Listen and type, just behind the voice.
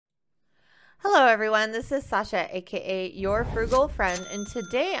everyone, this is Sasha, aka your frugal friend, and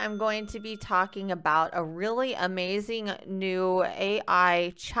today I'm going to be talking about a really amazing new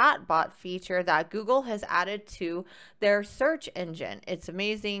AI chatbot feature that Google has added to their search engine. It's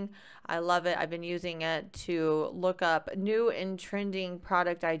amazing. I love it. I've been using it to look up new and trending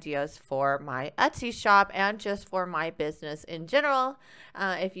product ideas for my Etsy shop and just for my business in general.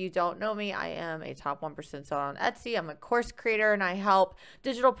 If you don't know me, I am a top 1% seller on Etsy. I'm a course creator and I help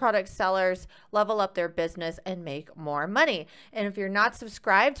digital product sellers level up their business and make more money. And if you're not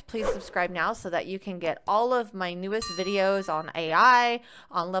subscribed, please subscribe now so that you can get all of my newest videos on AI,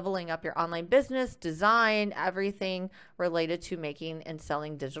 on leveling up your online business, design, everything related to making and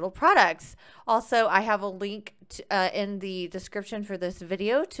selling digital products. Also, I have a link in the description for this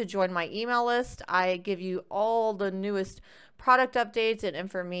video to join my email list. I give you all the newest product updates and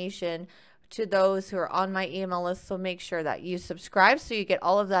information to those who are on my email list. So make sure that you subscribe so you get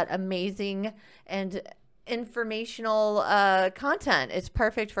all of that amazing and informational content. It's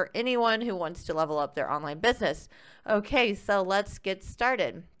perfect for anyone who wants to level up their online business. Okay, so let's get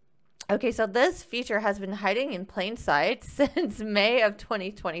started. Okay, so this feature has been hiding in plain sight since May of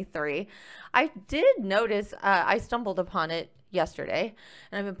 2023. I did notice, I stumbled upon it yesterday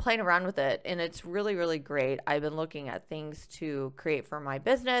and I've been playing around with it and it's really, really great. I've been looking at things to create for my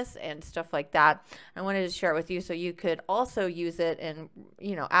business and stuff like that. I wanted to share it with you so you could also use it and,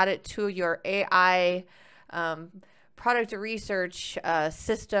 you know, add it to your AI product research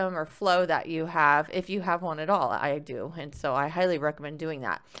system or flow that you have, if you have one at all. I do, and so I highly recommend doing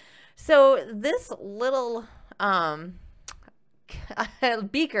that. So this little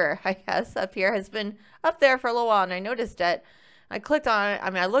beaker, I guess, up here has been up there for a little while and I noticed it. I clicked on it.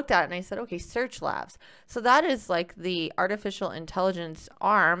 I looked at it and I said, okay, Search Labs. So that is like the artificial intelligence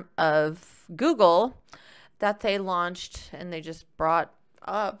arm of Google that they launched and they just brought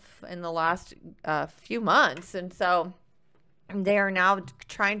up in the last few months. And so they are now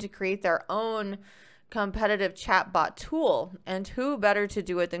trying to create their own competitive chatbot tool, and who better to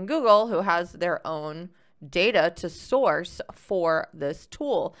do it than Google, who has their own data to source for this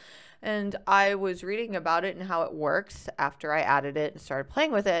tool. And I was reading about it and how it works after I added it and started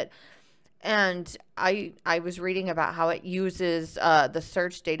playing with it. And I was reading about how it uses the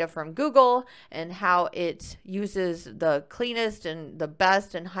search data from Google and how it uses the cleanest and the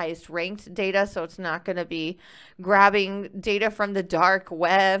best and highest ranked data. So it's not going to be grabbing data from the dark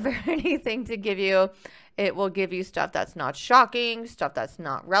web or anything to give you. It will give you stuff that's not shocking, stuff that's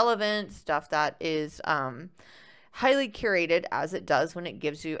not relevant, stuff that is highly curated, as it does when it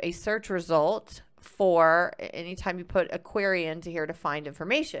gives you a search result for anytime you put a query into here to find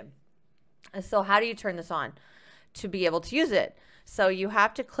information. So how do you turn this on to be able to use it? So you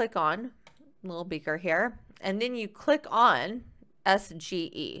have to click on little beaker here, and then you click on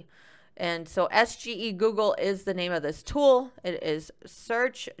SGE. And so SGE Google is the name of this tool. It is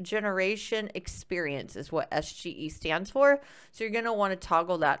Search Generation Experience is what SGE stands for. So you're going to want to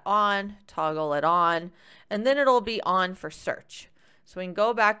toggle that on, toggle it on, and then it'll be on for search. So we can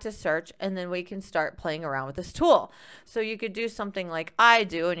go back to search and then we can start playing around with this tool. So you could do something like I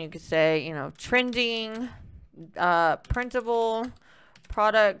do, and you could say, you know, trending, printable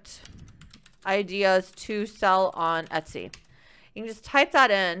product ideas to sell on Etsy. You can just type that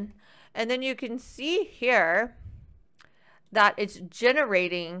in, and then you can see here that it's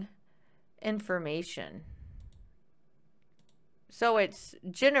generating information. So it's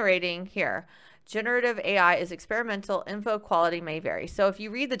generating here. Generative AI is experimental, info quality may vary. So if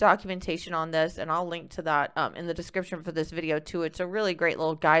you read the documentation on this, and I'll link to that in the description for this video too, it's a really great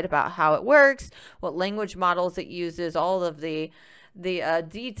little guide about how it works, what language models it uses, all of the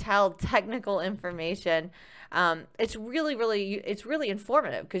detailed technical information. It's really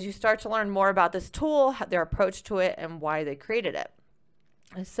informative because you start to learn more about this tool, their approach to it, and why they created it.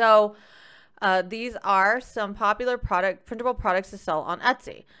 So these are some popular printable products to sell on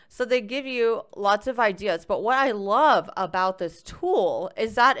Etsy. So they give you lots of ideas, but what I love about this tool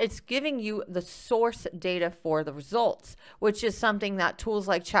is that it's giving you the source data for the results, which is something that tools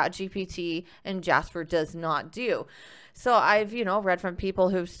like ChatGPT and Jasper does not do. So I've, you know, read from people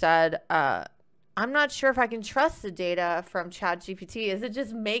who've said, I'm not sure if I can trust the data from ChatGPT. Is it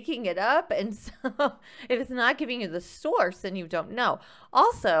just making it up? And so if it's not giving you the source, then you don't know.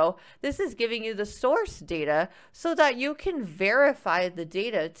 Also, this is giving you the source data so that you can verify the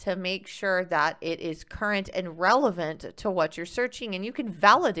data to make sure that it is current and relevant to what you're searching, and you can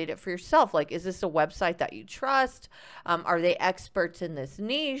validate it for yourself. Like, is this a website that you trust? Are they experts in this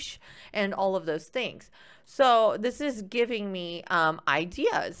niche? And all of those things. So this is giving me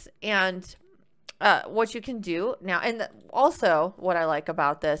ideas, and what you can do now, and also what I like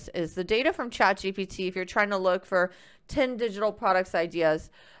about this is the data from ChatGPT. If you're trying to look for 10 digital products ideas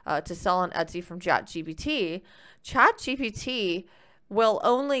to sell on Etsy from ChatGPT, ChatGPT will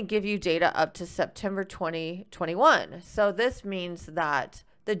only give you data up to September 2021. So this means that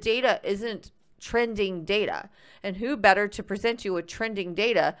the data isn't trending data. And who better to present you with trending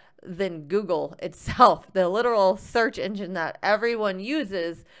data than Google itself, the literal search engine that everyone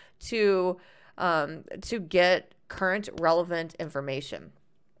uses to get current relevant information.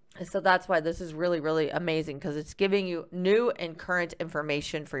 So that's why this is really, really amazing, because it's giving you new and current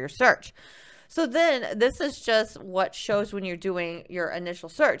information for your search. So then this is just what shows when you're doing your initial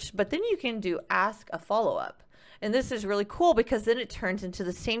search, but then you can do ask a follow-up. And this is really cool because then it turns into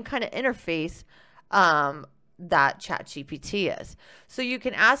the same kind of interface that ChatGPT is. So you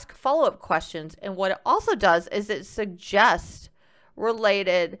can ask follow-up questions, and what it also does is it suggests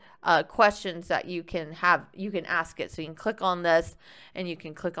related questions that you can ask it. So you can click on this and you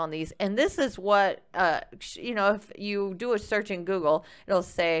can click on these. And this is what, if you do a search in Google, it'll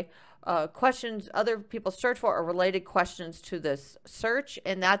say questions other people search for are related questions to this search.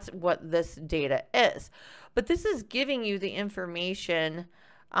 And that's what this data is. But this is giving you the information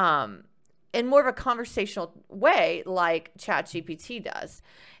in more of a conversational way like ChatGPT does.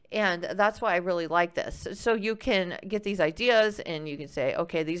 And that's why I really like this. So you can get these ideas and you can say,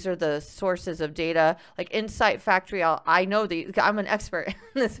 okay, these are the sources of data, like Insight Factory. I know these, I'm an expert in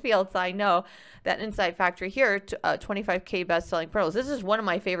this field, so I know that Insight Factory here, 25K best-selling printables. This is one of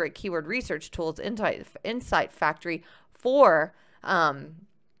my favorite keyword research tools, Insight Factory, for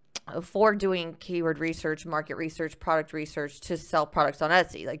doing keyword research, market research, product research to sell products on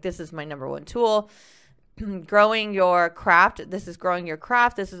Etsy. Like, this is my #1 tool. Growing Your Craft. This is Growing Your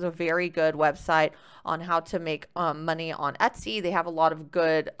Craft. This is a very good website on how to make money on Etsy. They have a lot of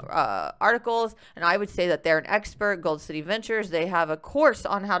good articles, and I would say that they're an expert. Gold City Ventures, they have a course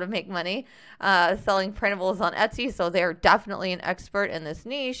on how to make money selling printables on Etsy, so they're definitely an expert in this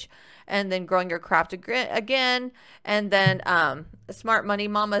niche. And then Growing Your Craft again, and then Smart Money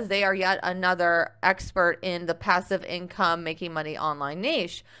Mamas, they are yet another expert in the passive income making money online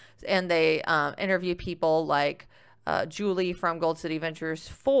niche. And they interview people like Julie from Gold City Ventures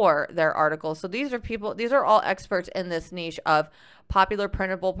for their articles. So these are all experts in this niche of popular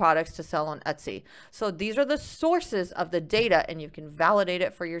printable products to sell on Etsy. So these are the sources of the data, and you can validate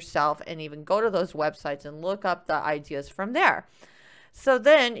it for yourself and even go to those websites and look up the ideas from there. So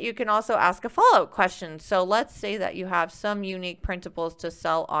then you can also ask a follow-up question. So let's say that you have some unique printables to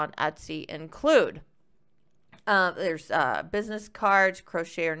sell on Etsy include. There's business cards,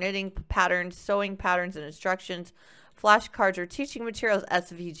 crochet or knitting patterns, sewing patterns and instructions, flashcards or teaching materials,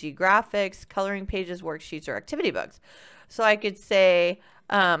 SVG graphics, coloring pages, worksheets, or activity books. So I could say,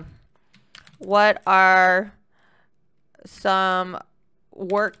 what are some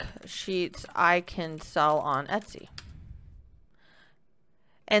worksheets I can sell on Etsy?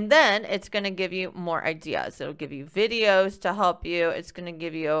 And then it's going to give you more ideas. It'll give you videos to help you. It's going to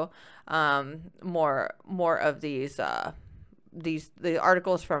give you more of these the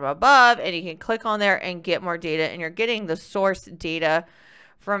articles from above, and you can click on there and get more data, and you're getting the source data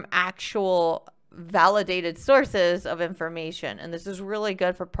from actual validated sources of information. And this is really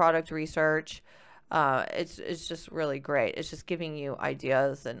good for product research. It's just really great. It's just giving you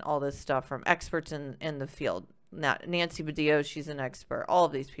ideas and all this stuff from experts in the field. Nancy Badillo, she's an expert, all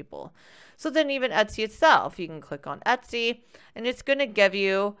of these people. So then even Etsy itself, you can click on Etsy and it's going to give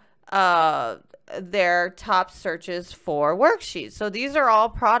you their top searches for worksheets. So these are all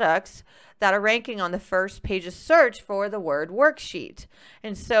products that are ranking on the first page of search for the word worksheet.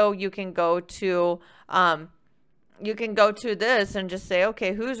 And so you can go to this and just say,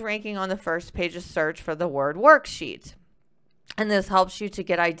 okay, who's ranking on the first page of search for the word worksheet? And this helps you to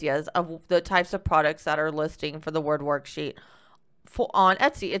get ideas of the types of products that are listing for the word worksheet on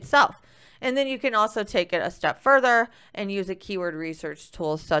Etsy itself. And then you can also take it a step further and use a keyword research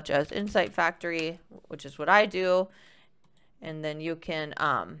tool such as Insight Factory, which is what I do. And then you can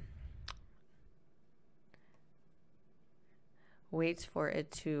wait for it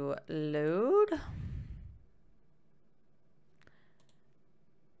to load.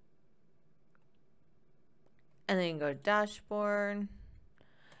 And then you can go to dashboard and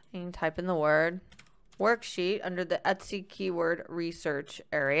you can type in the word worksheet under the Etsy keyword research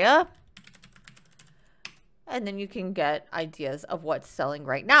area. And then you can get ideas of what's selling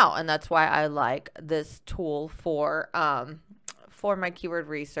right now. And that's why I like this tool for my keyword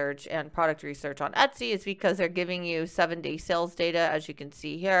research and product research on Etsy, is because they're giving you 7-day sales data, as you can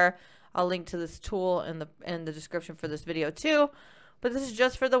see here. I'll link to this tool in the description for this video too. But this is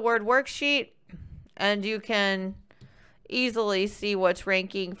just for the word worksheet. and you can easily see what's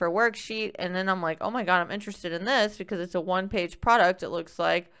ranking for worksheet. And then I'm like, oh my God, I'm interested in this because it's a one-page product. It looks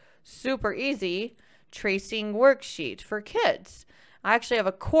like super easy tracing worksheet for kids. I actually have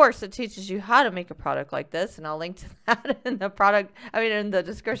a course that teaches you how to make a product like this, and I'll link to that in the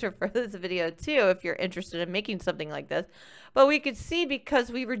description for this video too, if you're interested in making something like this. But we could see,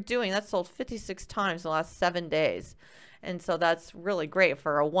 because we were doing that, sold 56 times in the last 7 days. And so that's really great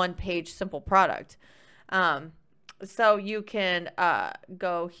for a one-page simple product. So you can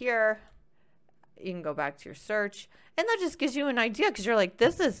go here, you can go back to your search, and that just gives you an idea, because you're like,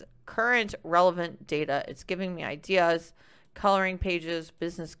 this is current relevant data. It's giving me ideas, coloring pages,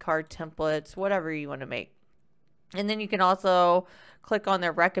 business card templates, whatever you want to make. And then you can also click on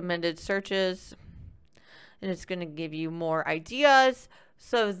their recommended searches, and it's going to give you more ideas.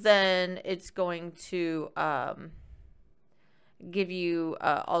 So then it's going to give you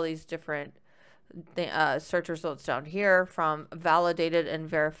all these different search results down here from validated and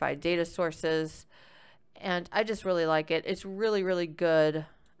verified data sources. And I just really like it. It's really, really good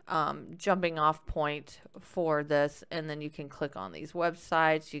jumping off point for this. And then you can click on these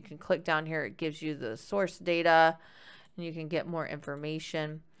websites. You can click down here. It gives you the source data, and you can get more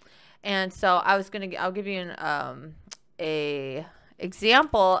information. And so I'll give you a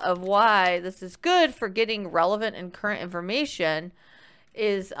example of why this is good for getting relevant and current information.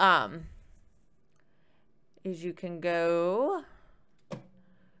 Is you can go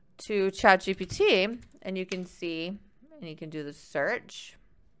to ChatGPT, and you can see, and you can do the search,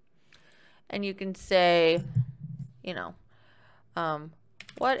 and you can say, you know,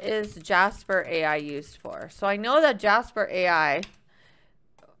 what is Jasper AI used for? So I know that Jasper AI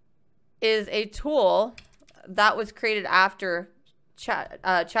is a tool that was created after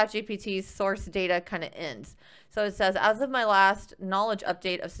ChatGPT's source data kind of ends. So it says, as of my last knowledge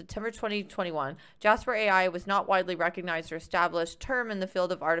update of September 2021, Jasper AI was not widely recognized or established term in the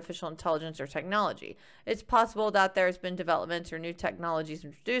field of artificial intelligence or technology. It's possible that there's been developments or new technologies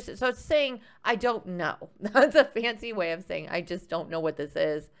introduced. So it's saying, I don't know. That's a fancy way of saying, I just don't know what this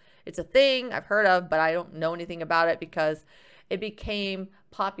is. It's a thing I've heard of, but I don't know anything about it, because it became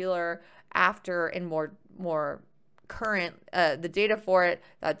popular after and more current, the data for it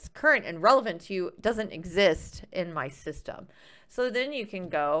that's current and relevant to you doesn't exist in my system. So then you can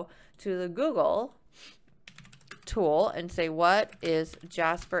go to the Google tool and say, what is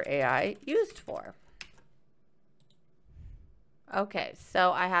Jasper AI used for? Okay,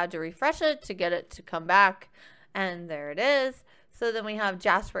 so I had to refresh it to get it to come back, and there it is. So then we have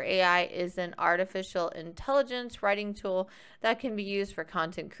Jasper AI is an artificial intelligence writing tool that can be used for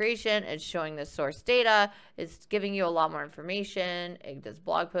content creation. It's showing the source data. It's giving you a lot more information. It does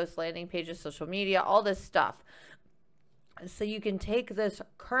blog posts, landing pages, social media, all this stuff. So you can take this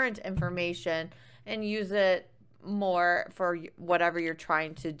current information and use it more for whatever you're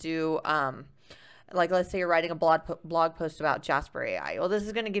trying to do. Like, let's say you're writing a blog post about Jasper AI. Well, this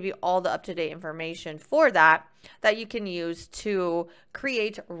is going to give you all the up-to-date information for that you can use to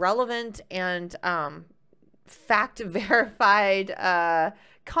create relevant and fact-verified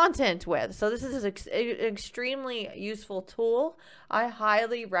content with. So this is an extremely useful tool. I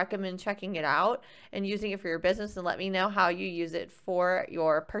highly recommend checking it out and using it for your business, and let me know how you use it for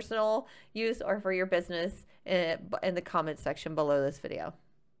your personal use or for your business in the comment section below this video.